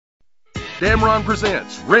Damron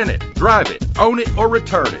presents Rent It, Drive It, Own It, or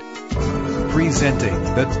Return It. Presenting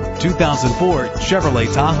the 2004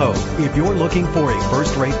 Chevrolet Tahoe. If you're looking for a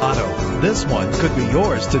first-rate auto, this one could be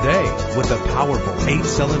yours today. With a powerful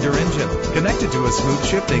 8-cylinder engine connected to a smooth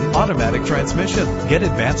shifting automatic transmission. Get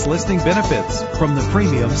advanced listing benefits from the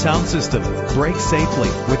premium sound system. Brake safely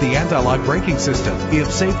with the anti-lock braking system.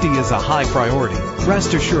 If safety is a high priority,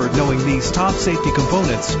 rest assured knowing these top safety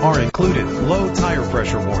components are included. Low tire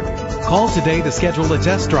pressure warning. Call today to schedule a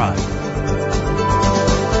test drive.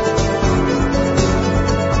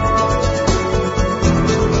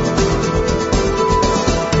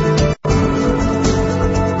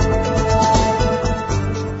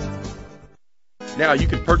 Now you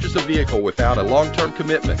can purchase a vehicle without a long-term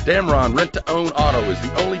commitment. Damron Rent-to-Own Auto is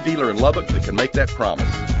the only dealer in Lubbock that can make that promise.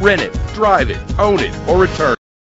 Rent it, drive it, own it, or return it.